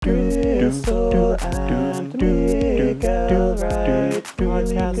Crystal and Miguel write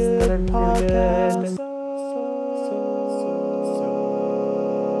podcasts that are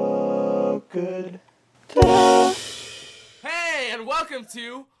so good. Ta-da! Hey, and welcome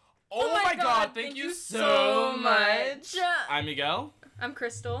to Oh My God, thank you so much. I'm Miguel, I'm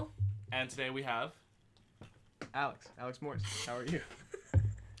Crystal. and today we have Alex Morse. How are you?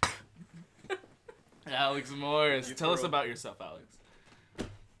 Alex Morse. Tell us about yourself, Alex.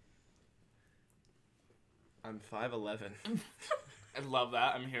 I'm 5'11". I love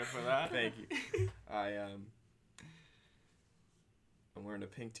that. I'm here for that. Thank you. I'm wearing a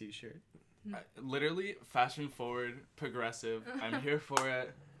pink t-shirt. Literally, fashion forward, progressive. I'm here for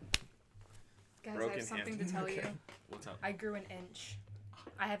it. Guys, I Broken have something hand. to tell you. What's up? I grew an inch.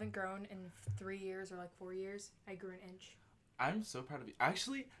 I haven't grown in 3 years or like 4 years. I grew an inch. I'm so proud of you.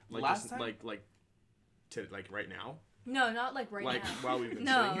 Actually, Like last just, time... like right now. No, not like right Like now. while we've been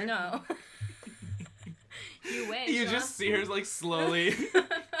No, sitting here. no. You wish. You huh? just see her, like, slowly...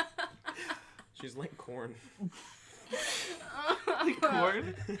 She's like corn. like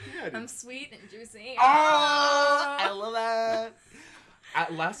corn. Yeah, dude. I'm sweet and juicy. Oh, I love that.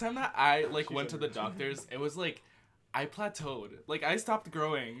 Last time that I She's went to the over. doctors, it was like I plateaued. Like I stopped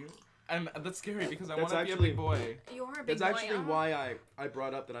growing, and that's scary because I That's want to be a actually- big boy. You are a big That's boy. actually huh? why I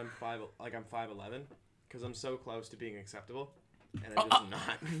brought up that I'm 5'11", because I'm so close to being acceptable, and I'm just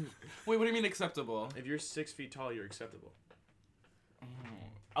not. Wait, what do you mean acceptable? If you're 6 feet tall, you're acceptable.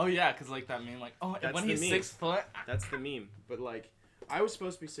 Oh yeah, cause like that mean like That's when the he's meme. 6 foot. That's the meme. But like, I was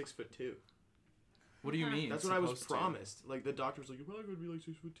supposed to be 6'2". What do you mean? That's what I was supposed to? promised. Like the doctor was like, "You're probably gonna be like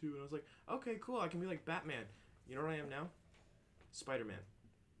 6'2", and I was like, "Okay, cool. I can be like Batman." You know what I am now? Spider-Man.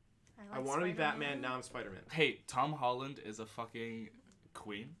 I like want to be Spider-Man. Batman. Now I'm Spider-Man. Hey, Tom Holland is a fucking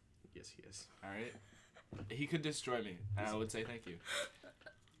queen. Yes, he is. All right, he could destroy me, and I would say thank you.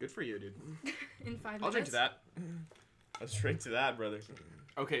 Good for you, dude. In 5 minutes. I'll drink to that. I'll drink to that, brother.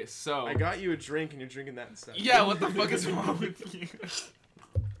 Okay, so I got you a drink, and you're drinking that instead. yeah, what the fuck is wrong with you?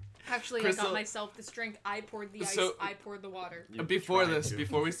 Actually, I Crystal- got myself this drink. I poured the ice. So- I poured the water. You Before tried this, to.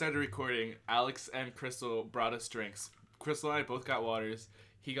 before we started recording, Alex and Crystal brought us drinks. Crystal and I both got waters.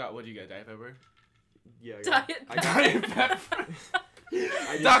 He got, what did you get, Diet Pepper? Yeah. Diet I got Diet Pepper. I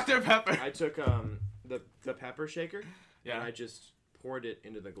just- Dr. Pepper. I took the pepper shaker, and Yeah, I just poured it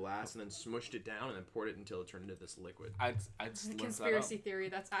into the glass, and then smushed it down, and then poured it until it turned into this liquid. I'd slurp Conspiracy that theory.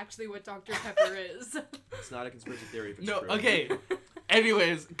 That's actually what Dr. Pepper is. It's not a conspiracy theory. If it's up. No, true. okay.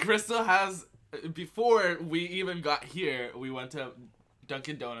 Anyways, Crystal has, before we even got here, we went to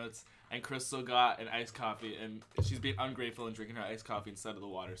Dunkin' Donuts, and Crystal got an iced coffee, and she's being ungrateful and drinking her iced coffee instead of the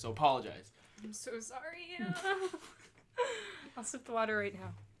water, so apologize. I'm so sorry. I'll sip the water right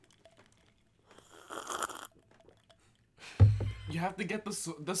now. You have to get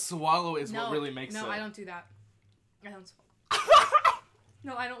the swallow is what really makes it. No, I don't do that. I don't.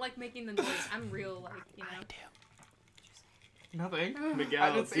 No, I don't like making the noise. I'm real, like, you know. Nothing. I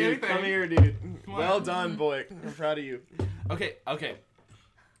Miguel, didn't say dude, anything. come here, dude. Come Well on. done, boy. I'm proud of you. Okay.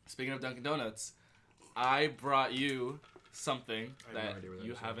 Speaking of Dunkin' Donuts, I brought you something I have no that idea where that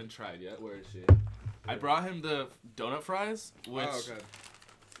you is. haven't tried yet. Where is she? I brought him the donut fries, which Oh, okay.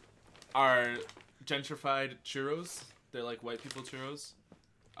 are gentrified churros. They're like white people churros,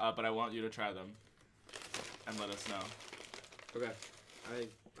 but I want you to try them and let us know. Okay.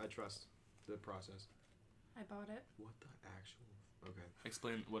 I trust the process. I bought it. What the actual? Okay.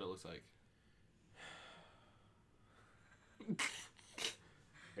 Explain what it looks like.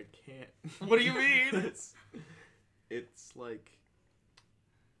 I can't. What do you mean? it's like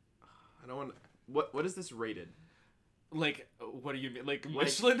I don't want. What is this rated? Like, what do you mean? Like Like-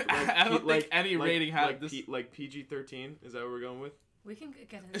 Michelin? like I don't P- think any rating had like this. like PG-13. Is that what we're going with? We can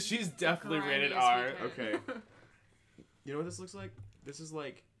get in. She's definitely grimy rated as R. we can. Okay. You know what this looks like? This is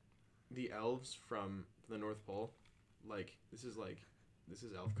like the elves from the North Pole. Like this is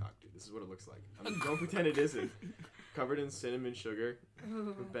elf cock, dude. This is what it looks like. I mean, don't pretend it isn't. Covered in cinnamon sugar,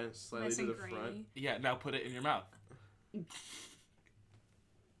 Ooh, bent slightly nice to and the front. grainy. Yeah, now put it in your mouth.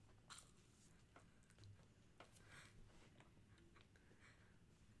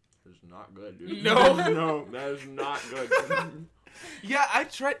 It's not good, dude. No. No, that is not good. Yeah, I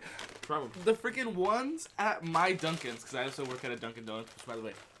tried Try one. the freaking ones at my Dunkin's because I also work at a Dunkin' Donuts. Which, by the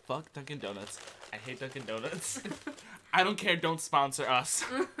way, fuck Dunkin' Donuts. I hate Dunkin' Donuts. I don't care. Don't sponsor us.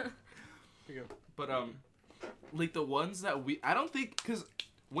 Here you go. But like the ones that I don't think because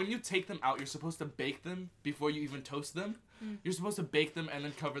when you take them out, you're supposed to bake them before you even toast them. You're supposed to bake them and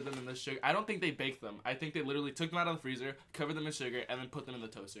then cover them in the sugar. I don't think they baked them. I think they literally took them out of the freezer, covered them in sugar, and then put them in the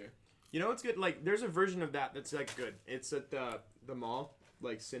toaster. You know what's good? Like, there's a version of that that's like good. It's at the mall.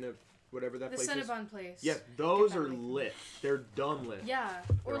 whatever that The place is. Cinnabon place. Yeah, those Get that are really lit. They're dumb lit. Yeah,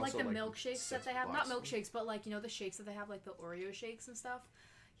 or They're like also, the like, milkshakes that they have. $6. Not milkshakes, but like, you know, the shakes that they have, like the Oreo shakes and stuff.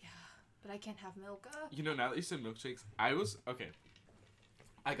 Yeah, but I can't have milk. You know, now that you said milkshakes,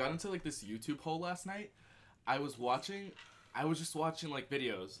 I got into like this YouTube hole last night. I was just watching like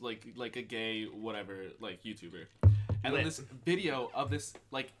videos, like a gay whatever like YouTuber, and then this video of this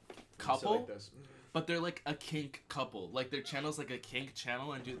like couple, Like this. but they're like a kink couple. Like their channel's like a kink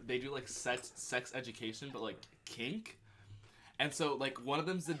channel, and they do like sex education, but like kink. And so like one of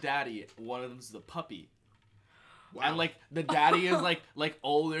them's the daddy, one of them's the puppy. Wow. And like the daddy is like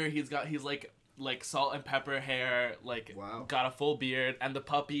older. He's like salt and pepper hair, like got a full beard, and the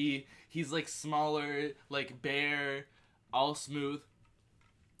puppy, he's like smaller, like bare, all smooth.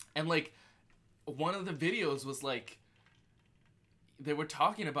 And like one of the videos was like they were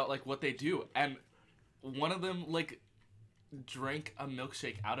talking about like what they do, and one of them like drank a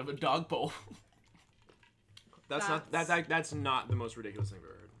milkshake out of a dog bowl. That's not the most ridiculous thing I've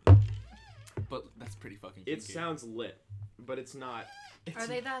ever heard. But that's pretty fucking kinky. It sounds lit, but it's not. Are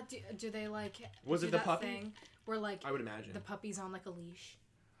they that? Do they like? Was do it the that puppy? Thing where like I would imagine the puppy's on like a leash.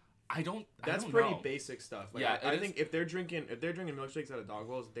 That's don't pretty know. basic stuff. Like, Yeah, I think if they're drinking milkshakes out of dog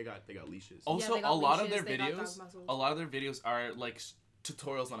bowls, they got leashes. Also, they got a lot of leashes, their they got videos, dog muzzles. a lot of their videos are like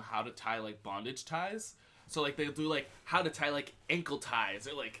tutorials on how to tie like bondage ties. So like they'll do like how to tie like ankle ties,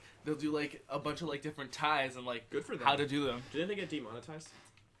 or like they'll do like a bunch of like different ties and like good for them. How to do them. Didn't they get demonetized?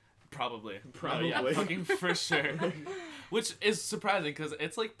 Probably. Probably. Yeah, fucking for sure. Which is surprising because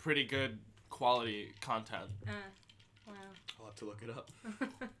it's like pretty good quality content. Wow. I'll have to look it up.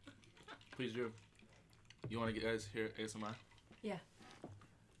 Please do. You want to guys hear ASMR? Yeah.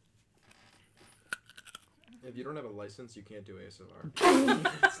 If you don't have a license, you can't do ASMR.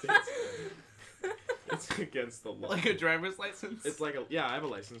 It's against the law. Like a driver's license? It's like I have a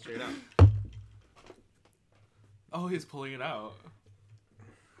license. Check it out. Oh, he's pulling it out.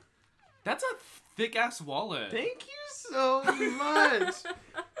 That's a thick ass wallet. Thank you so much.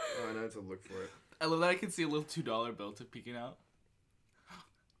 Oh, I know to look for it. I love that I can see a little $2 bill peeking out.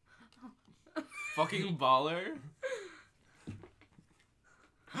 Fucking baller.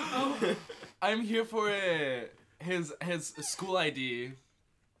 Oh, I'm here for it. His school ID.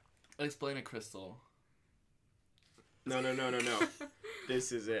 Explain it, Crystal. No.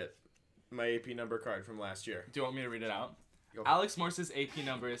 This is it. My AP number card from last year. Do you want me to read it out? Alex Morse's AP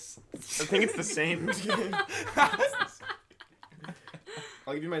number is... I think it's the same.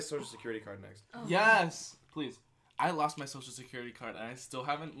 I'll give you my social security card next. Oh. Yes, please. I lost my social security card and I still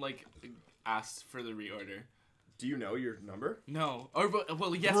haven't like asked for the reorder. Do you know your number? No. Or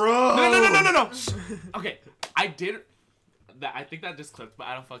well, yes. Bro! No. Okay, I did that. I think that just clipped, but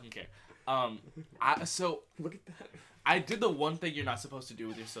I don't fucking care. So look at that. I did the one thing you're not supposed to do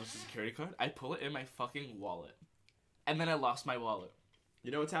with your social security card. I pull it in my fucking wallet, and then I lost my wallet.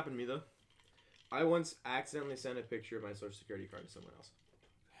 You know what's happened to me though? I once accidentally sent a picture of my social security card to someone else.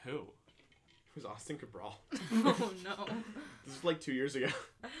 Who? It was Austin Cabral. Oh no. This was like 2 years ago.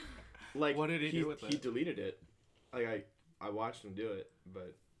 Like, what did he do with it? He deleted it. Like I watched him do it,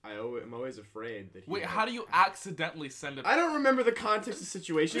 but I'm always afraid that he... Wait, how do you accidentally send a... I don't remember the context of the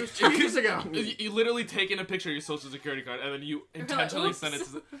situation. It was 2 years ago. You literally taken a picture of your social security card and then you intentionally send it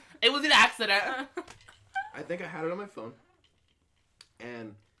to... It was an accident! I think I had it on my phone.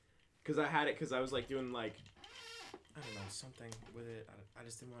 And... Because I was like doing like... I don't know, something with it. I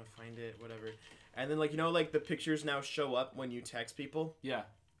just didn't want to find it, whatever. And then like, you know, like the pictures now show up when you text people? Yeah.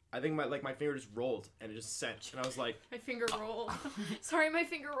 I think my finger just rolled and it just sent. And I was like... My finger rolled. Sorry, my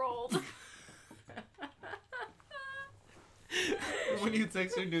finger rolled. When you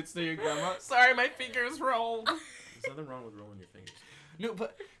text your nudes to your grandma, sorry, my fingers rolled. There's nothing wrong with rolling your fingers. No,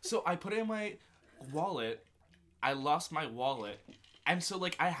 but, so I put it in my wallet. I lost my wallet. And so,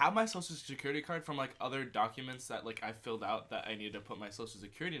 like, I have my social security card from, like, other documents that, like, I filled out that I needed to put my social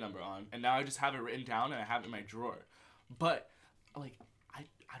security number on. And now I just have it written down and I have it in my drawer. But, like, I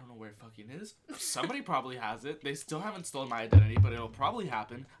don't know where it fucking is. Somebody probably has it. They still haven't stolen my identity, but it'll probably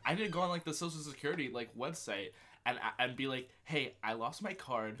happen. I need to go on, like, the social security, like, website and be like, hey, I lost my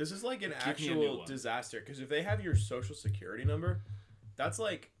card. This is, like, an actual disaster. Because if they have your social security number, that's,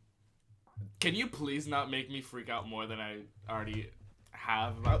 like... Can you please not make me freak out more than I already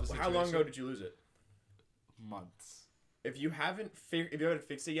have about the situation? How long ago did you lose it? Months. If you haven't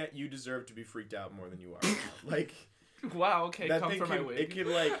fixed it yet, you deserve to be freaked out more than you are right now. Like, wow, okay, that come for my wig. It could,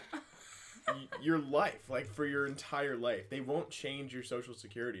 like, your life, like, for your entire life. They won't change your social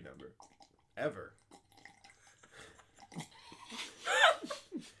security number. Ever. I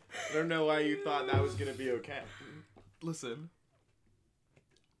don't know why you thought that was going to be okay. Listen.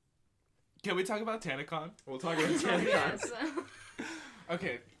 Can we talk about Tanacon? We'll talk about Tanacon. Yes.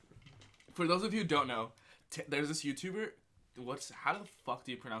 Okay. For those of you who don't know, there's this YouTuber. How the fuck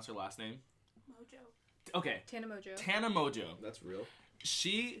do you pronounce her last name? Mojo. Okay. Tana Mojo. Tana Mojo. That's real.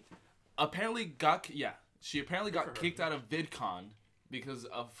 She apparently got Good for her. kicked out of VidCon because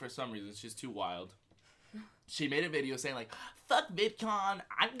of, for some reason, she's too wild. She made a video saying like, "Fuck VidCon,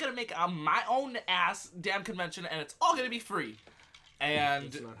 I'm gonna make my own ass damn convention and it's all gonna be free." And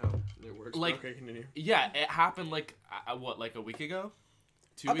That's not how it works. like- Okay, continue. yeah, it happened like like a week ago,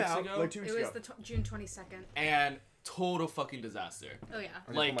 2 weeks ago, Like 2 weeks It was ago. the June 22nd. and total fucking disaster. Oh yeah.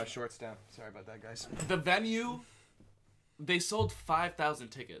 I'm Like- gonna pull my shorts down. Sorry about that, guys. The venue, they sold 5,000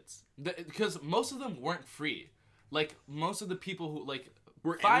 tickets because most of them weren't free. Like most of the people who like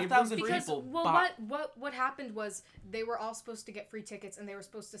Were any of them 5,000 free? Because people well, bought. what happened was they were all supposed to get free tickets and they were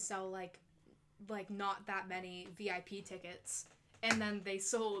supposed to sell like not that many VIP tickets, and then they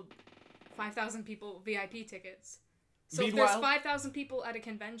sold 5,000 people VIP tickets. So if there's Meanwhile- 5,000 people at a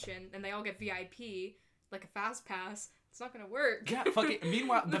convention and they all get VIP, like a fast pass, it's not gonna work. Yeah, fucking.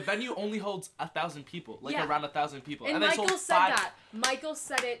 Meanwhile, the venue only holds 1,000 people, like Yeah. around 1,000 people, And they Michael sold said that. Michael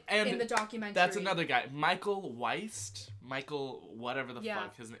said it And in the documentary. That's another guy, Michael Weist. Michael, whatever the Yeah.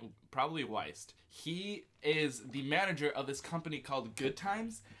 fuck his name, probably Weist. He is the manager of this company called Good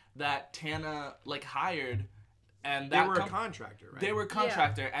Times that Tana like hired, and They that were a contractor, right? They were a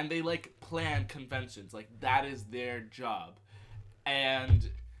contractor, and they like plan conventions. Like that is their job, and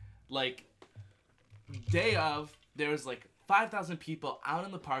like day of there was like 5,000 people out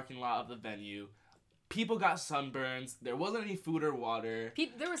in the parking lot of the venue. People got sunburns. There wasn't any food or water.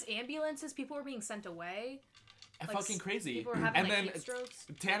 There was ambulances. People were being sent away. Like, Fucking crazy. People were having And like then heat strokes.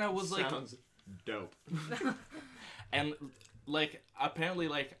 Tana was like, Sounds dope. and like apparently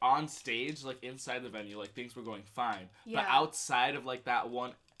like on stage, like inside the venue, like things were going fine. But Yeah. outside of like that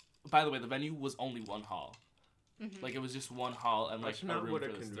one, by the way, the venue was only one hall. Like it was just one hall and like That's a not room what a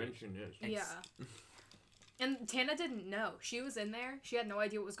for the stage. convention is. Yeah. And Tana didn't know. She was in there. She had no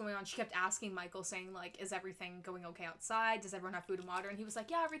idea what was going on. She kept asking Michael, saying, like, is everything going okay outside? Does everyone have food and water? And he was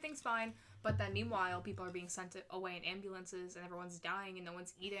like, yeah, everything's fine. But then meanwhile, people are being sent away in ambulances and everyone's dying and no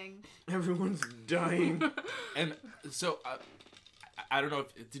one's eating. Everyone's dying. And so I don't know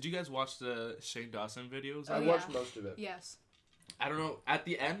if did you guys watch the Shane Dawson videos? Oh, I yeah. watched most of it. Yes. I don't know. At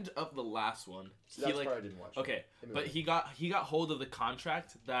the end of the last one, So that's he like part I didn't watch. okay, but he got hold of the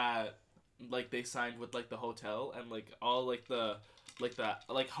contract that like they signed with like the hotel and like all like the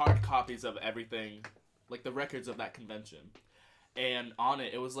hard copies of everything, like the records of that convention, and on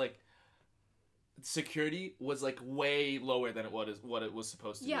it was like security was like way lower than what it was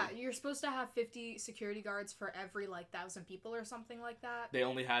supposed to Yeah, be. you're supposed to have 50 security guards for every, like, 1,000 people or something like that. They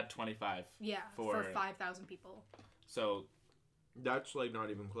only had 25, Yeah, for 5,000 people. so That's like not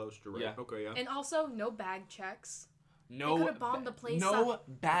even close to right. Yeah. Okay, yeah. And also, no bag checks. no could've bombed the place no up.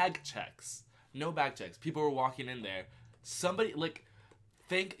 bag checks. No bag checks. People were walking in there. Somebody like,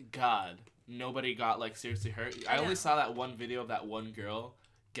 thank God nobody got like seriously hurt. I know. only saw that one video of that one girl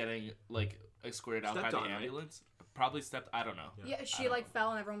getting like escorted out by Stepped the on, right? ambulance. Probably stepped. I don't know. Yeah, I she, don't like, know. fell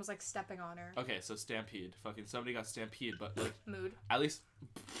and everyone was, like, stepping on her. Okay, so stampede. Fucking somebody got stampede, but like Mood. at least.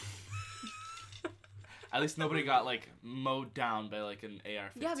 At least nobody got like mowed down by like an AR-15.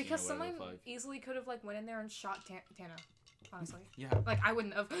 Yeah, because or whatever someone the fuck. easily could have, like, went in there and shot Tana. Honestly. Yeah, Like, I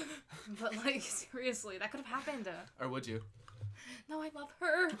wouldn't have. But, like, seriously, that could have happened. or would you? No, I love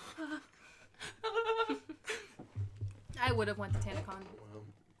her. I would have went to Tanacon Wow.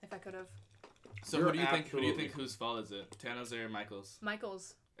 if I could have. So You're who do you think absolutely- whose fault is it? Tana's or Michael's?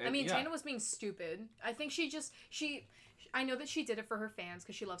 Michael's. I And- mean, yeah. Tana was being stupid. I think I know that she did it for her fans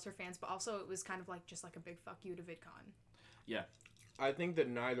because she loves her fans, but also it was kind of like just like a big fuck you to VidCon. I think that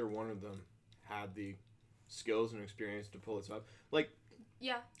neither one of them had the skills and experience to pull this up. Like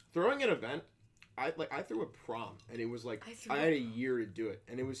Yeah. throwing an event, I threw a prom and it was like I had a year to do it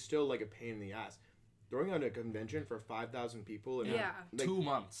and it was still like a pain in the ass. Throwing on a convention for 5,000 people and Yeah. like, 2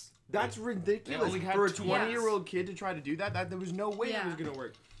 months. that's ridiculous only had for a 2 20-year-old kid to try to do that. There was no way it was Yeah. gonna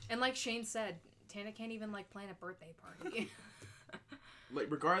work. And like Shane said, Tana can't even like plan a birthday party. Like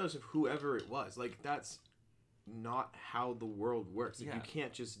regardless of whoever it was, like that's not how the world works. Like, Yeah. you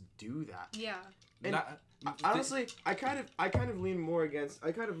can't just do that. yeah. And honestly, I kind of lean more against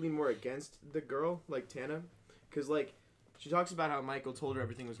the girl, like Tana, because like she talks about how Michael told her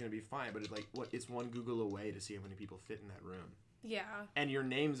everything was gonna be fine, but it's one Google away to see how many people fit in that room, Yeah. and your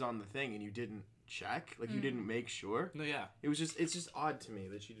name's on the thing, and you didn't check, like you didn't make sure. No, yeah. It's just odd to me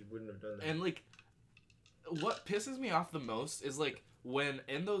that she wouldn't have done that. And like, what pisses me off the most is like when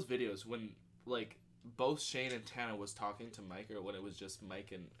in those videos when like both Shane and Tana was talking to Mike, or when it was just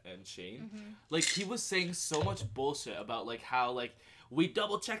Mike and Shane, like, he was saying so much bullshit about, like, how, like, we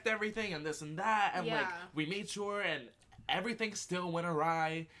double-checked everything and this and that, and, like, we made sure, and everything still went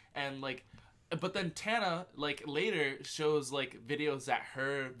awry, and, like, but then Tana, like, later shows, like, videos that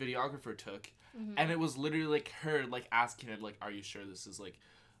her videographer took, and it was literally, like, her, like, asking him, like, are you sure this is, like,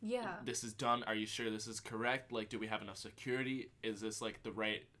 this is done? Are you sure this is correct? Like, do we have enough security? Is this, like, the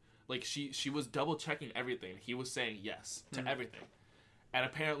right... Like, she was double-checking everything. He was saying yes to everything. And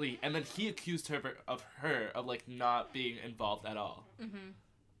apparently... And then he accused her of, like, not being involved at all.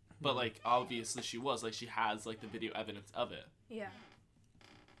 But, like, obviously she was. Like, she has, like, the video evidence of it. Yeah.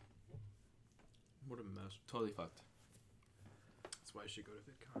 What a mess. Totally fucked. That's why I should go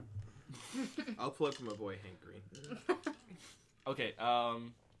to VidCon. I'll plug for my boy Hank Green. Okay,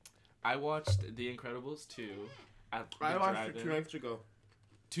 I watched The Incredibles 2 at the I watched drive-in. it 2 nights ago.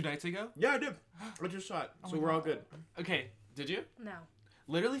 2 nights ago? Yeah, I did. I just saw it. So we're all good. Okay, did you? No.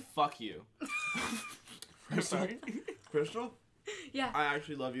 Literally, fuck you. I'm sorry. Crystal? Yeah. I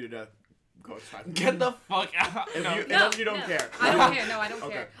actually love you to death. Go outside. Get the fuck out. If you don't care. I don't care. No, I don't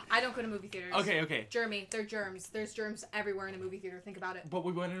Okay. care. I don't go to movie theaters. Okay. Jeremy, they're germs. There's germs everywhere in a movie theater. Think about it. But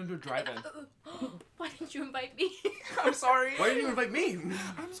we went into a drive-in. Why didn't you invite me? I'm sorry. Why didn't you invite me?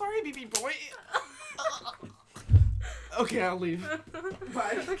 I'm sorry, BB boy. Okay, I'll leave.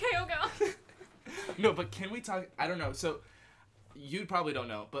 Bye. Okay, I'll go. No, but can we talk? I don't know. So, you probably don't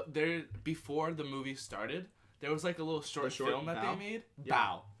know, but before the movie started, there was like a little short film that Bow? they made. Yeah.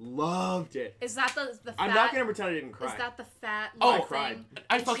 Bow. Loved it. Is that the fat? I'm not gonna pretend I didn't cry. Is that the fat? Oh, little I cried. thing?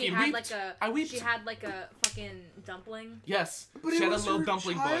 I And fucking she had weeped. like a. I weeped. She had like a fucking dumpling. Yes. But She it had a was little her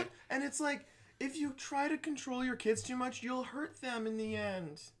dumpling child, boy. and it's like, if you try to control your kids too much, you'll hurt them in the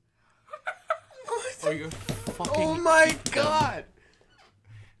end. What? Oh, you're fucking. Oh my god!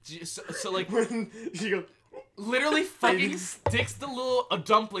 So like, When she goes, literally fucking sticks the a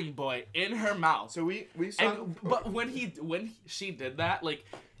dumpling boy in her mouth. so we saw. And but when she did that, like,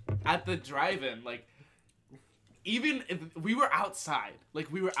 at the drive-in, like, even if we were outside,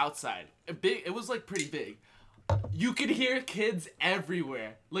 it was like pretty big. You could hear kids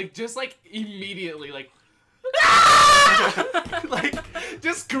everywhere, like, just like immediately, like, like,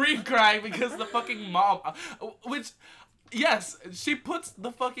 just scream crying because the fucking mom, which, yes, she puts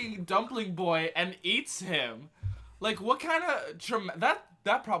the fucking dumpling boy and eats him. Like, what kind of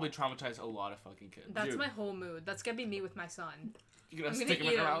that probably traumatized a lot of fucking kids. That's Dude. my whole mood. That's gonna be me with my son. You're gonna I'm stick gonna him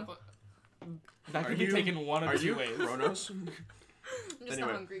in eat her him. mouth. That Are could be you- taken one Are of two you ways. Kronos? I'm just Anyway,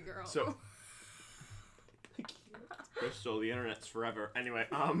 a hungry girl. So, Crystal, the internet's forever. Anyway,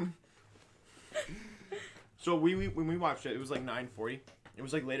 so when we watched it, it was like 9:40. It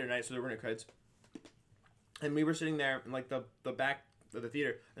was like late at night, so there weren't kids. And we were sitting there in like the back of the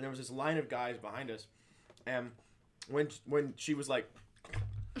theater, and there was this line of guys behind us. And when she was like,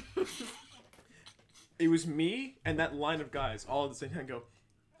 it was me and that line of guys all at the same time go,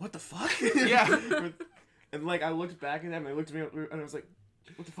 what the fuck? Yeah. And like I looked back at them, and they looked at me, and I was like,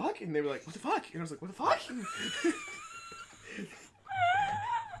 what the fuck? And they were like, what the fuck? And I was like, what the fuck?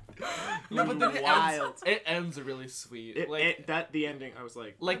 No, but then Wild. it ends really sweet. The ending, I was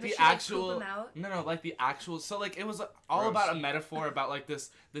like, like But the she, like, actual poop him out? no, like the actual. So like it was all Gross. about a metaphor about like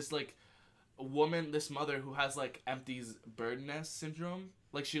this like woman, this mother who has like empty bird nest syndrome.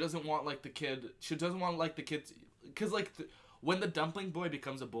 Like she doesn't want like the kid. She doesn't want like the kid, because like when the dumpling boy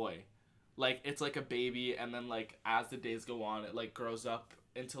becomes a boy, like it's like a baby, and then like as the days go on, it like grows up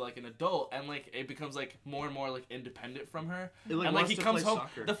into like an adult, and like it becomes like more and more like independent from her. It, like, and like wants he to comes play home,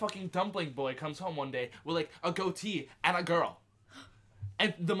 soccer. the fucking dumpling boy comes home one day with like a goatee and a girl,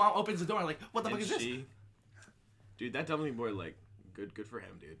 and the mom opens the door and like, what the fuck is this? Dude, that dumpling boy, like, good for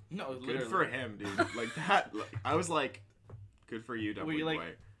him, dude. No, Good literally. for him, dude. Like that, like, I was like, good for you, dumpling you like- boy.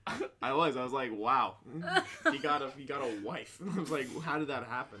 I was like, wow, he got a wife. I was like, how did that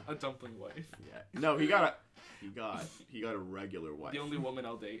happen? A dumpling wife. Yeah, no, he got a regular wife. The only woman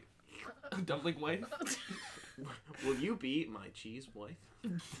I'll date. Dumpling wife? Will you be my cheese wife?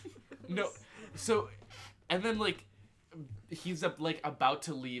 No. So, and then like, he's like about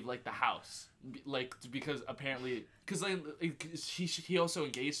to leave like the house, like because apparently, because like he also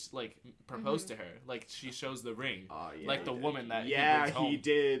engaged, like proposed to her, like she shows the ring, Yeah, like the woman that yeah, brings home. he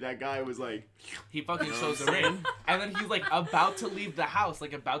did. That guy was like, He fucking shows the ring, and then he's like about to leave the house,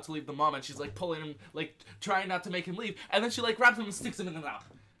 like about to leave the mom, and she's like pulling him, like trying not to make him leave, and then she like grabs him and sticks him in the mouth,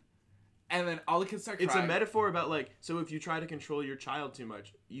 and then all the kids start crying. it's a metaphor about like, so if you try to control your child too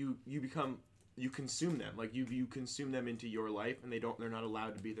much, you consume them, like you consume them into your life, and they're not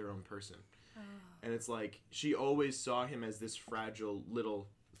allowed to be their own person. And it's like she always saw him as this fragile little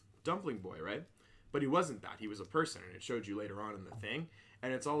dumpling boy, right? but he wasn't that. He was a person, and it showed you later on in the thing.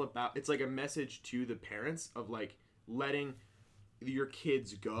 And it's all about, it's like a message to the parents of like letting your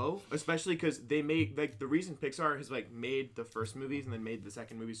kids go, especially because they made, like, the reason Pixar has like made the first movies and then made the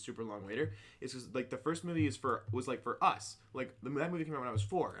second movies super long later is because like the first movie was like for us, like that movie came out when I was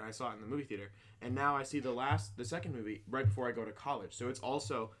 4 and I saw it in the movie theater, and now I see the second movie right before I go to college. So it's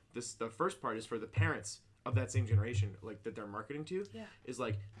also the first part is for the parents of that same generation, like that they're marketing to, is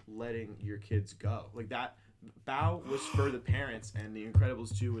like letting your kids go, like that. Bao was for the parents, and The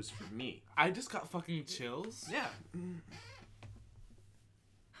Incredibles 2 was for me. I just got fucking chills. Yeah.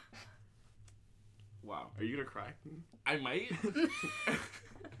 Wow. Are you gonna cry? I might.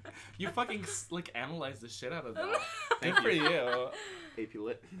 You fucking like analyzed the shit out of that. Good for you. AP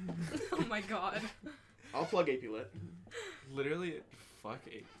Lit. Oh my god. I'll plug AP Lit. Literally, fuck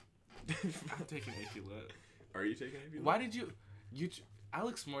I'm taking AP Lit. Are you taking AP Lit? Why did you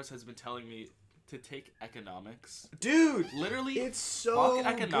Alex Morse has been telling me to take economics. Dude, literally, it's so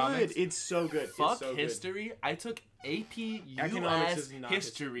fuck economics. good. It's so good. Fuck it's so history. Good. I took AP Economics US is not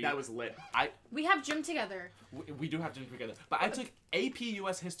history. That was lit. We have gym together. We do have gym together. But I took AP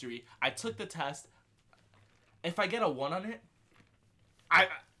US history. I took the test. If I get a 1 on it, I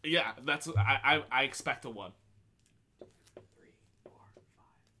expect a 1. 3, 4, 5.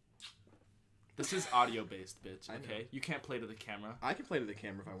 This is audio based, bitch. Okay, you can't play to the camera. I can play to the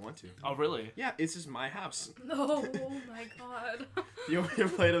camera if I want to. Oh really? Yeah, it's just my house. Oh my god. You want to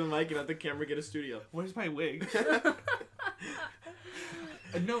play to the mic and let the camera get a studio. Where's my wig?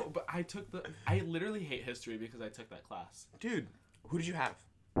 No, but I literally hate history because I took that class. Dude, who did you have?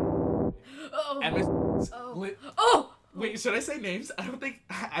 Wait, should I say names? I don't think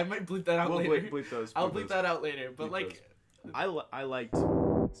I might bleep that out later. Bleep those. I'll bleep that out later. But bleep like, those. I liked.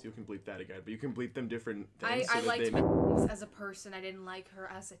 So you can bleep that again, but you can bleep them different things. I liked her as a person. I didn't like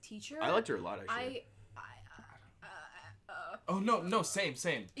her as a teacher. I liked her a lot, actually. Oh no, same.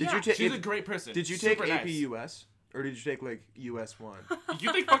 Did you She's a great person. Did you take AP US? Or did you take, like, US 1?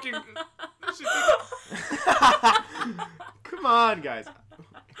 You think fucking... Come on, guys.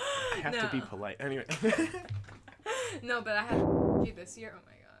 I have to be polite. Anyway. No, but I had G this year. Oh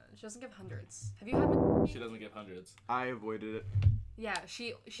my god. She doesn't give hundreds. Have you had She doesn't give hundreds. I avoided it. Yeah,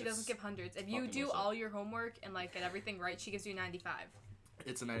 she doesn't give hundreds. If you do all your homework and, like, get everything right, she gives you 95.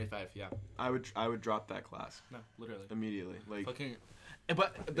 It's a 95, yeah. I would drop that class. No, literally. Immediately. Like, fucking...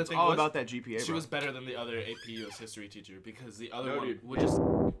 But the it's thing all was, about that GPA, She bro. was better than the other AP US history teacher because the other No, one dude. would just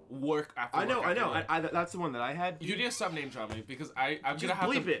work after I know. work. That's the one that I had. You need to stop name dropping because I'm Just gonna have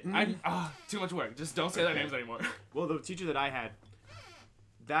bleep to. it. I'm too much work. Just don't say their names anymore. Well, the teacher that I had,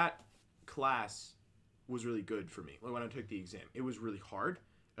 that class was really good for me. Like when I took the exam, it was really hard.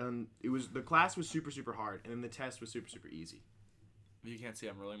 The class was super super hard, and then the test was super super easy. You can't see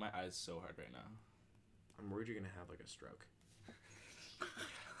I'm rolling my eyes so hard right now. I'm worried you're gonna have like a stroke.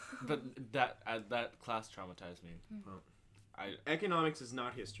 But that class traumatized me. Well, economics is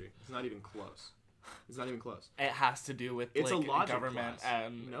not history. It's not even close. It's not even close. It has to do with It's like a logic government class.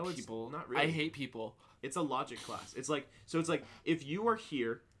 and No, it's people. not really. I hate people. It's a logic class. It's like if you are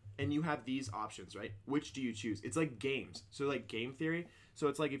here and you have these options, right? Which do you choose? It's like games. So like game theory. So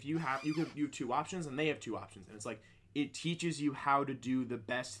it's like if you have 2 options and they have 2 options, and it's like it teaches you how to do the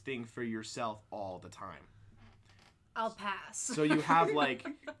best thing for yourself all the time. I'll pass. So you have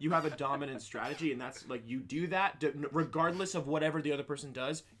a dominant strategy, and that's like you do that regardless of whatever the other person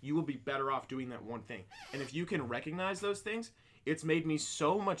does, you will be better off doing that one thing. And if you can recognize those things, it's made me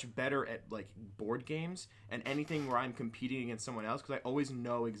so much better at like board games and anything where I'm competing against someone else because I always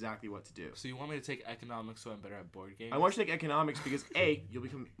know exactly what to do. So you want me to take economics so I'm better at board games? I want you to take economics because A, you'll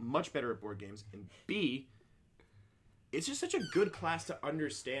become much better at board games, and B, it's just such a good class to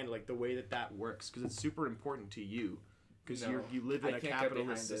understand like the way that works because it's super important to you because you live in a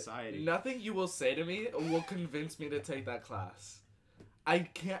capitalist society. Nothing you will say to me will convince me to take that class. I'm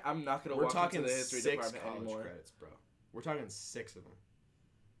not gonna We're walk talking into the history 6 department college anymore. credits, bro. We're talking 6 of them.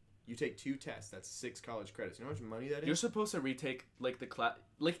 You take 2 tests. That's 6 college credits. You know how much money that is? You're supposed to retake like the class.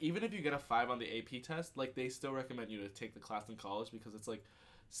 Like even if you get a 5 on the AP test, like they still recommend you to take the class in college because it's like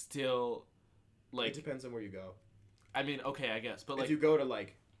still like. It depends on where you go. I mean, okay, I guess, but like if you go to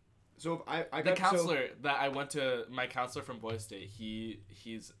like, so if I the got counselor that I went to, my counselor from Boys State,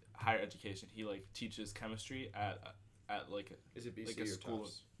 he's higher education. He like teaches chemistry at like is it BC like a or school?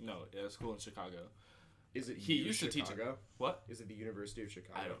 Tufts? No, a school in Chicago. Is it He used to teach it. What? Is it the University of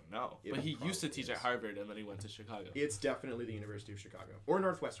Chicago? I don't know, It but he used to probably teach is. at Harvard and then he went to Chicago. It's definitely the University of Chicago or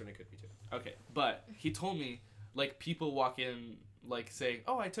Northwestern. It could be too. Okay, but he told me like people walk in like saying,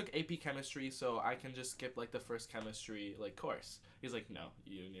 "Oh, I took AP chemistry, so I can just skip like the first chemistry like course." He's like, "No,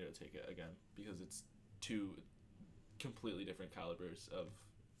 you need to take it again because it's two completely different calibers of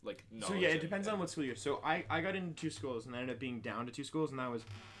like knowledge." So yeah, it depends on what school you're. So I got into 2 schools and I ended up being down to 2 schools, and that was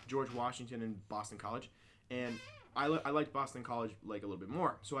George Washington and Boston College, and I liked Boston College like a little bit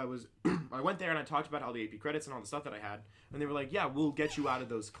more. So I was I went there and I talked about all the AP credits and all the stuff that I had, and they were like, "Yeah, we'll get you out of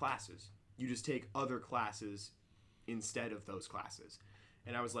those classes. You just take other classes instead of those classes."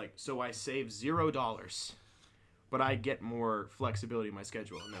 And I was like, "So I save $0, but I get more flexibility in my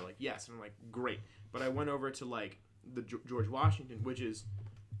schedule." And they're like, "Yes." And I'm like, "Great." But I went over to like the George Washington, which is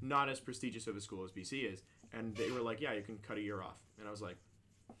not as prestigious of a school as BC is, and they were like, "Yeah, you can cut a year off." And I was like,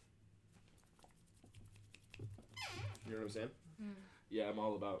 you know what I'm saying? Yeah, I'm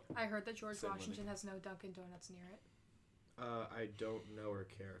all about. I heard that George Same Washington has no Dunkin' Donuts near it. I don't know or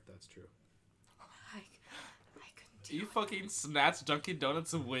care if that's true. I couldn't do You it. fucking snatched Dunkin'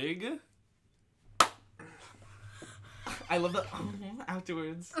 Donuts wig. I love the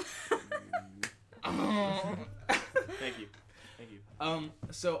afterwards. Thank you. Thank you.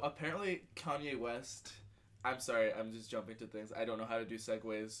 So apparently Kanye West. I'm sorry, I'm just jumping to things. I don't know how to do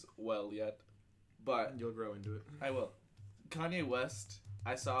segues well yet, but You'll grow into it. I will. Kanye West,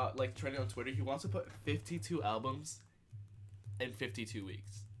 I saw like trending on Twitter. He wants to put 52 albums in 52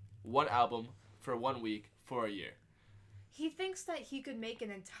 weeks. One album for 1 week for a year. He thinks that he could make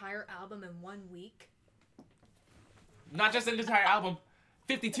an entire album in 1 week. Not just an entire album,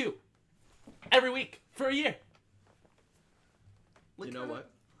 52 every week for a year. You know what?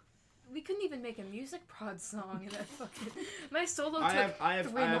 We couldn't even make a music prod song in that fucking. My solo took I have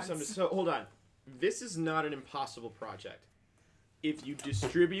 3 months. something. So hold on. This is not an impossible project. If you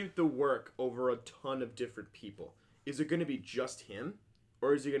distribute the work over a ton of different people, is it going to be just him,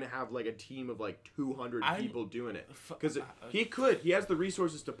 or is he going to have like a team of like 200 people doing it? Because he has the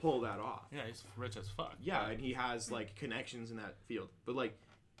resources to pull that off. Yeah, he's rich as fuck. Yeah, and he has like connections in that field. But like,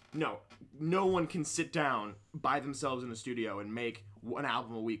 no one can sit down by themselves in a studio and make an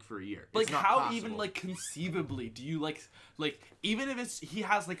album a week for a year. Like, It's not how possible. even like conceivably do you like even if he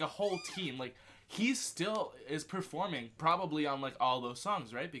has like a whole team, like he still is performing probably on like all those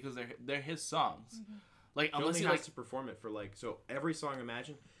songs, right? Because they're his songs. Mm-hmm. Like He unless only he has like to perform it for like, so every song,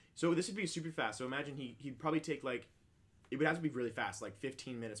 imagine, so this would be super fast, so imagine he'd probably take like, it would have to be really fast, like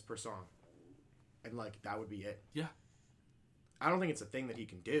 15 minutes per song, and like that would be it. Yeah. I don't think it's a thing that he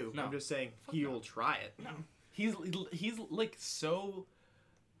can do. No. I'm just saying he'll try it. No. He's like so.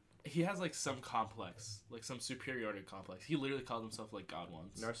 He has like some complex, like some superiority complex. He literally called himself like God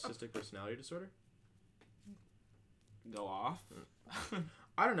once. Narcissistic personality disorder? Go off.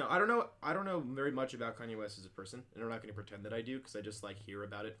 I don't know very much about Kanye West as a person, and I'm not going to pretend that I do, because I just like hear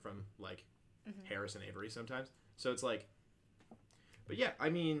about it from like Harrison Avery sometimes. So it's like, but yeah, I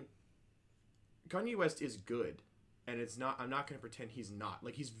mean, Kanye West is good, and it's not. I'm not going to pretend he's not.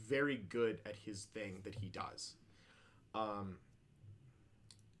 Like, he's very good at his thing that he does,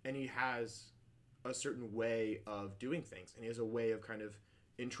 and he has a certain way of doing things, and he has a way of kind of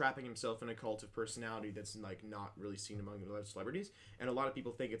entrapping himself in a cult of personality that's like not really seen among the other celebrities, and a lot of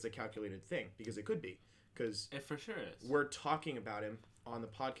people think it's a calculated thing, because it could be, because It for sure is. we're talking about him on the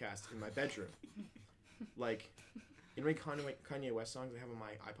podcast in my bedroom. Like, you know how many Kanye West songs I have on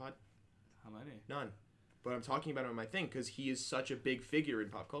my iPod? How many? None. But I'm talking about him on my thing because he is such a big figure in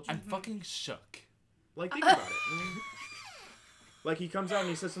pop culture. I'm fucking shook. Like, think about it. Like, he comes out and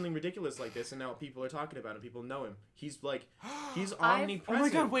he says something ridiculous like this, and now people are talking about him. People know him. He's like, he's Oh omnipresent. my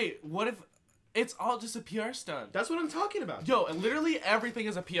god! Wait, what if it's all just a PR stunt? That's what I'm talking about. Yo, literally everything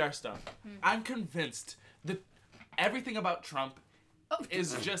is a PR stunt. I'm convinced that everything about Trump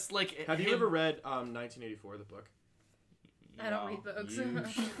is just like. Have you ever read 1984, the book? I don't read books.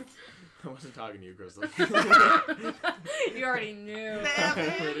 I wasn't talking to you, Crystal. You already knew.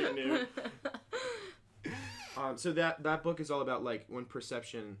 I already knew. So that book is all about like when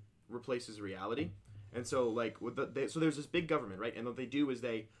perception replaces reality, and so like with so there's this big government, right? And what they do is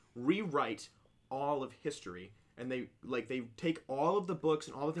they rewrite all of history, and they take all of the books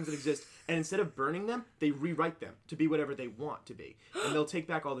and all the things that exist, and instead of burning them, they rewrite them to be whatever they want to be, and they'll take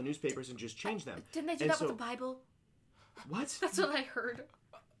back all the newspapers and just change them. Didn't they do And that so- with the Bible? What? That's what I heard.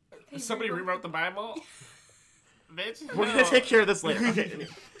 They Somebody rewrote the Bible. Bitch. We're gonna take care of this later. Okay.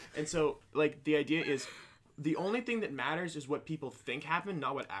 And so, like, the idea is, the only thing that matters is what people think happened,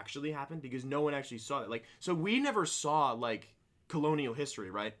 not what actually happened, because no one actually saw it. Like, so we never saw like colonial history,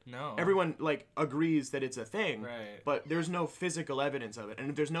 right? No. Everyone like agrees that it's a thing, Right. but there's no physical evidence of it. And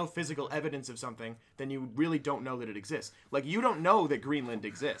if there's no physical evidence of something, then you really don't know that it exists. Like, you don't know that Greenland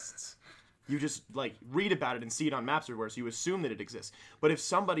exists. You just like read about it and see it on maps everywhere, so you assume that it exists. But if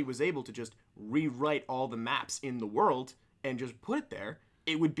somebody was able to just rewrite all the maps in the world and just put it there,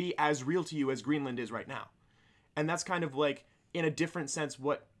 it would be as real to you as Greenland is right now. And that's kind of like, in a different sense,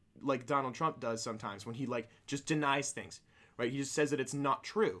 what like Donald Trump does sometimes when he like just denies things, right? He just says that it's not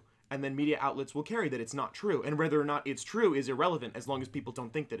true. And then media outlets will carry that it's not true. And whether or not it's true is irrelevant as long as people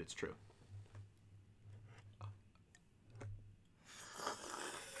don't think that it's true.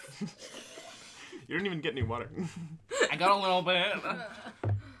 You don't even get any water. I got a little bit.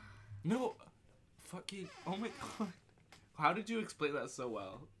 No. Fucking. Oh my god. How did you explain that so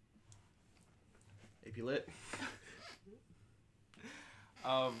well? AP Lit.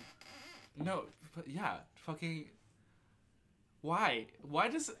 No. But yeah. Fucking. Why? Why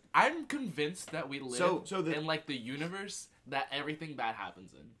does... I'm convinced that we live in, like, the universe that everything bad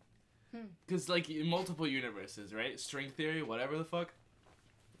happens in. Because, like, in multiple universes, right? String theory, whatever the fuck.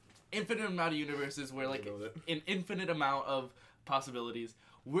 Infinite amount of universes where, like, an infinite amount of possibilities.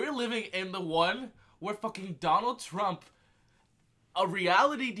 We're living in the one where fucking Donald Trump, a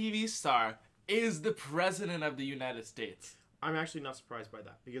reality TV star, is the president of the United States. I'm actually not surprised by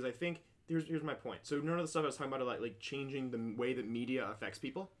that, because I think... Here's my point. So none of the stuff I was talking about, like changing the way that media affects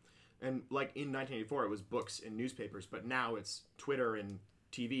people, and like in 1984 it was books and newspapers, but now it's Twitter and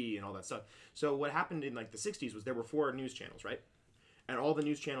TV and all that stuff. So what happened in like the 60s was there were 4 news channels, right? And all the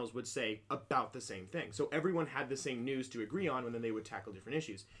news channels would say about the same thing. So everyone had the same news to agree on, and then they would tackle different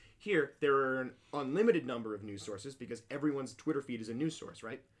issues. Here, there are an unlimited number of news sources because everyone's Twitter feed is a news source,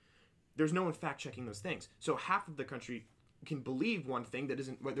 right? There's no one fact-checking those things. So half of the country can believe one thing that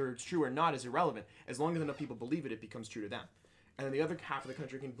isn't, whether it's true or not is irrelevant. As long as enough people believe it, it becomes true to them. And then the other half of the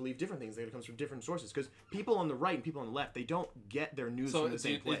country can believe different things that comes from different sources. Because people on the right and people on the left, they don't get their news from the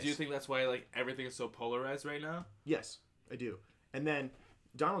same place. Do you think that's why like everything is so polarized right now? Yes, I do. And then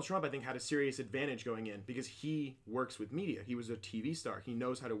Donald Trump, I think, had a serious advantage going in because he works with media. He was a TV star. He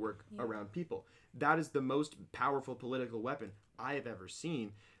knows how to work around people. That is the most powerful political weapon I have ever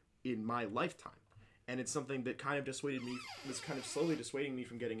seen in my lifetime. And it's something that kind of dissuaded me, was kind of slowly dissuading me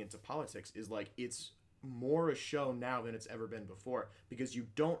from getting into politics, is like, it's more a show now than it's ever been before, because you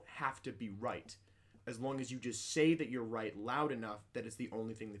don't have to be right, as long as you just say that you're right loud enough that it's the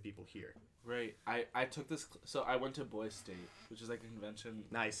only thing that people hear. Right. I took this, so I went to Boise State, which is like a convention.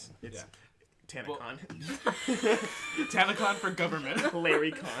 Nice. It's Tanacon. Tanacon for government.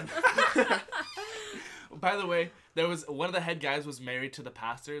 Larry Con. By the way, there was one of the head guys was married to the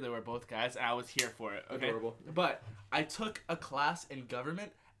pastor. They were both guys, and I was here for it. Okay, adorable. But I took a class in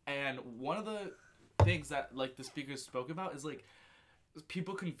government, and one of the things that like the speakers spoke about is like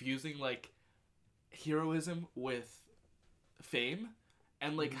people confusing like heroism with fame,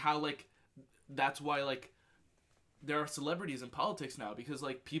 and like how like that's why like there are celebrities in politics now, because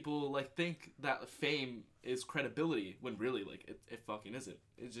like people like think that fame is credibility when really like it fucking isn't.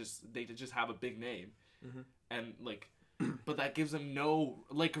 It's just they just have a big name. And like, but that gives them no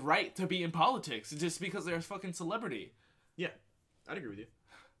like right to be in politics just because they're a fucking celebrity. Yeah, I'd agree with you.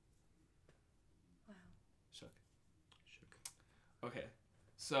 Wow. Shook. Okay,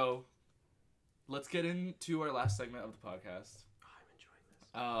 so let's get into our last segment of the podcast.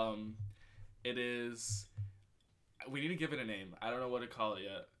 I'm enjoying this. It is. We need to give it a name. I don't know what to call it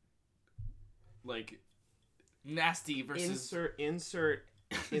yet. Like, nasty versus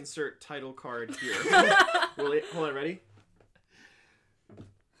Insert title card here. Hold on, ready?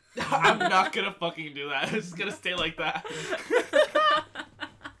 I'm not gonna fucking do that. It's just gonna stay like that.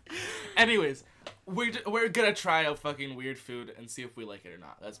 Anyways, we're gonna try out fucking weird food and see if we like it or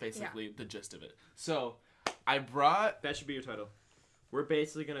not. That's basically the gist of it. So, I brought... That should be your title. We're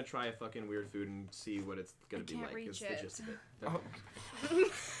basically gonna try a fucking weird food and see what it's gonna be like. Is the gist of it. Oh.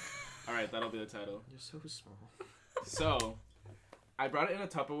 Alright, that'll be the title. You're so small. So... I brought it in a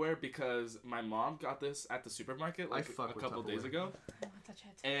Tupperware because my mom got this at the supermarket like a couple days ago. I want to touch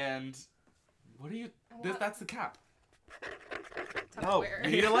it. And what are you... That's the cap. No, you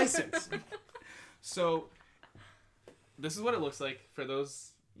need a license. So, this is what it looks like. For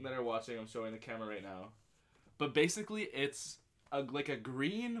those that are watching, I'm showing the camera right now. But basically, it's like a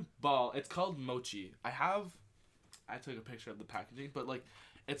green ball. It's called mochi. I took a picture of the packaging, but like,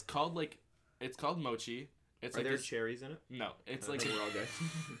 it's called mochi. It's Are like there cherries in it? No, it's like we're all good.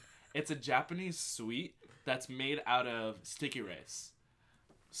 it's a Japanese sweet that's made out of sticky rice.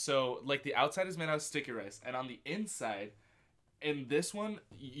 So like the outside is made out of sticky rice, and on the inside, in this one,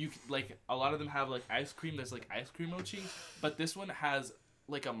 you like a lot of them have like ice cream. There's like ice cream mochi, but this one has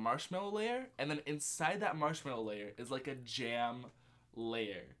like a marshmallow layer, and then inside that marshmallow layer is like a jam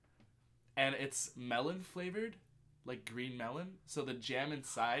layer, and it's melon flavored. like green melon. So the jam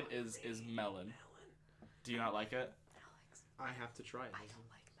inside is melon. Do you not like it? Alex, I have to try it. I don't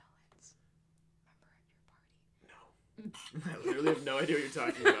like melons. Remember at your party? I literally have no idea what you're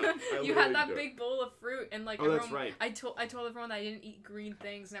talking about. You had that big bowl of fruit, and like Oh, that's right. I told everyone I didn't eat green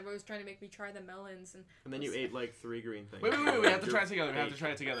things, and everyone was trying to make me try the melons, and And then you ate like 3 green things. Wait. We have to try it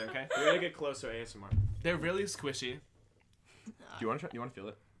together. Okay? We gotta get closer, ASMR. Do They're really squishy. you want to try? You want to feel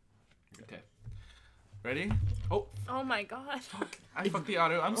it? Okay. Ready? Oh, oh my god. I fucked the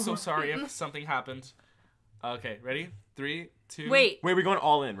audio. I'm so sorry if something happened. Okay, ready? 3, 2. Wait. Wait, we're going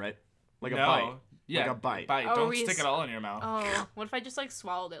all in, right? Like a bite. Yeah, Like a bite. Oh, Don't we stick it all in your mouth. Oh, what if I just like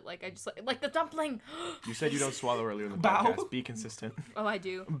swallowed it? Like I just like the dumpling. You said you don't swallow earlier in the Bow. podcast. Be consistent. Oh, I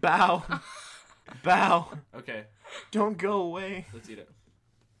do. Bow. Bow. Okay, Don't go away. let's eat it.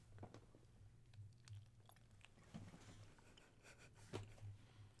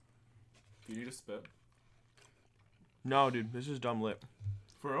 Do you need a spit? No, dude, this is dumb lip.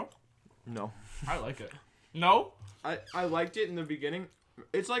 For real? No. I like it. No? I liked it in the beginning.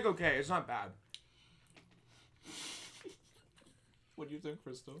 It's like okay, it's not bad. What do you think,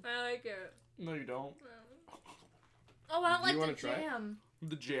 Crystal? I like it. No, you don't. Oh, I Do like you the wanna try it? jam.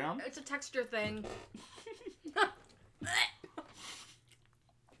 The jam? It's a texture thing.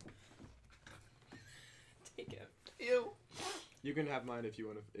 Take it. Ew. You can have mine if you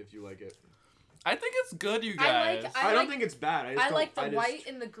want to, if you like it. I think it's good, you I guys. like- I don't think it's bad. I, just I don't, like the I just- white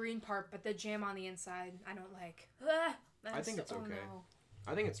and the green part, but the jam on the inside, I don't like. I think it's oh okay. no.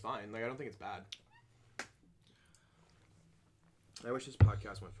 I think it's fine. Like I don't think it's bad. I wish this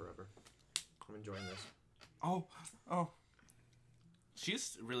podcast went forever. I'm enjoying this. Oh.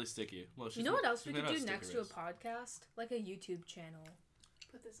 She's really sticky. Well, she's You know what else we she's could made do out of next to a stickers. podcast? Like a YouTube channel.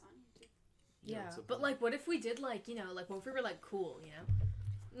 Put this on YouTube. Yeah, what's the but point? like, what if we did like, you know, like what if we were like cool, you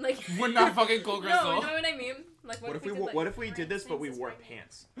know? Like We're not fucking cool, Crystal. No, you know what I mean? Like What if we did, like, what if we did this but we Francis wore right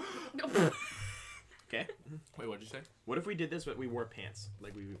pants? No. Okay. Wait, what'd you say? What if we did this but we wore pants?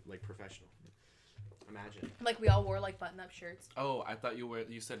 Like we like professional. Imagine. Like we all wore like button-up shirts. Oh, I thought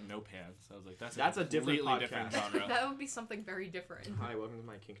you said no pants. I was like, that's That's a different completely different podcast. genre. That would be something very different. Hi, welcome to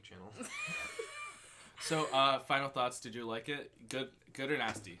my kink channel. So, final thoughts. Did you like it? Good or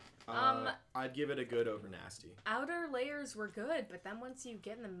nasty? I'd give it a good over nasty. Outer layers were good, but then once you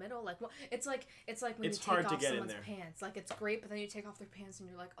get in the middle, like it's like when It's you hard take to off get in someone's there. pants. Like it's great, but then you take off their pants and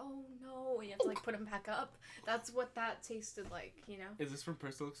you're like, oh no, and you have to like put them back up. That's what that tasted like, you know? Is this from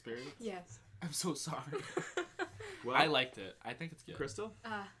personal experience? Yes. I'm so sorry. Well, I liked it. I think it's good. Crystal,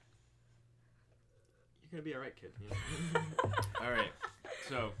 Uh, you're gonna be alright, kid. You know? All right.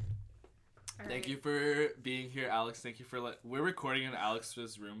 So, all thank right. you for being here, Alex. Thank you for we're recording in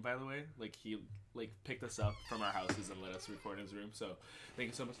Alex's room, by the way. Like he picked us up from our houses and let us record in his room. So, thank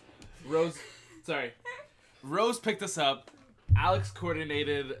you so much. Rose picked us up. Alex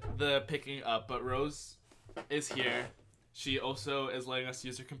coordinated the picking up, but Rose is here. She also is letting us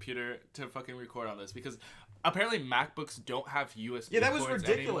use her computer to fucking record on this because apparently MacBooks don't have USB Yeah, that was ports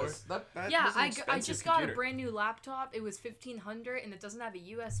ridiculous. anymore. That Yeah, was an I expensive just got a computer. brand new laptop. It was $1,500 and it doesn't have a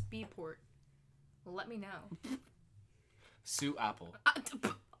USB port. Well, let me know. Sue Apple.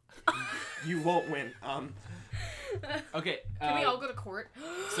 You won't win. Okay. Can we all go to court?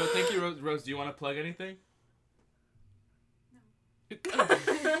 So thank you, Rose. Rose, do you want to plug anything? All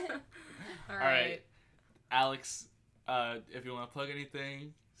All right. Alex, if you want to plug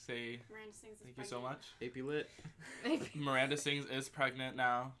anything, say Miranda sings is thank you so pregnant. much. AP Lit. Miranda Sings is pregnant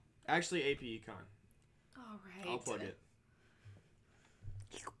now. Actually, AP Econ. All right. I'll plug it.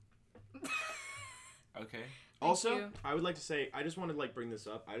 Okay. Also, you. I would like to say, I just want to bring this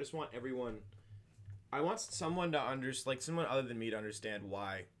up. I just want everyone. I want someone to someone other than me to understand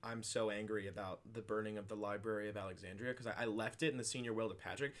why I'm so angry about the burning of the Library of Alexandria, because I left it in the senior will to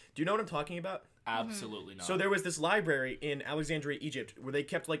Patrick. Do you know what I'm talking about? Absolutely not. So there was this library in Alexandria, Egypt, where they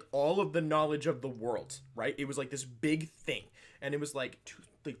kept all of the knowledge of the world, right? It was this big thing, and it was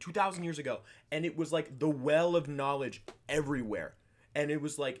 2,000 years ago, and it was the well of knowledge everywhere. And it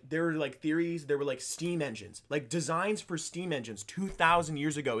was there were theories, there were steam engines, designs for steam engines 2,000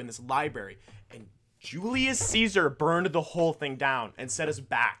 years ago in this library, and Julius Caesar burned the whole thing down and set us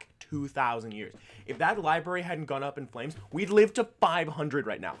back 2,000 years. If that library hadn't gone up in flames, we'd live to 500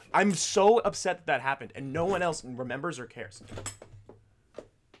 right now. I'm so upset that happened, and no one else remembers or cares.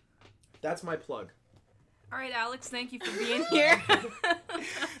 That's my plug. All right, Alex, thank you for being here.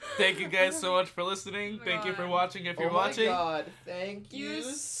 Thank you guys so much for listening. Oh my Thank you for God. watching. If you're watching, God, thank You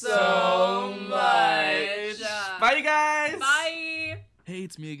so much. Bye, you guys. Bye. Hey,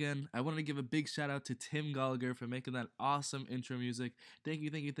 it's me again. I wanted to give a big shout out to Tim Gallagher for making that awesome intro music. Thank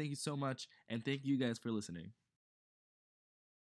you so much, and thank you guys for listening.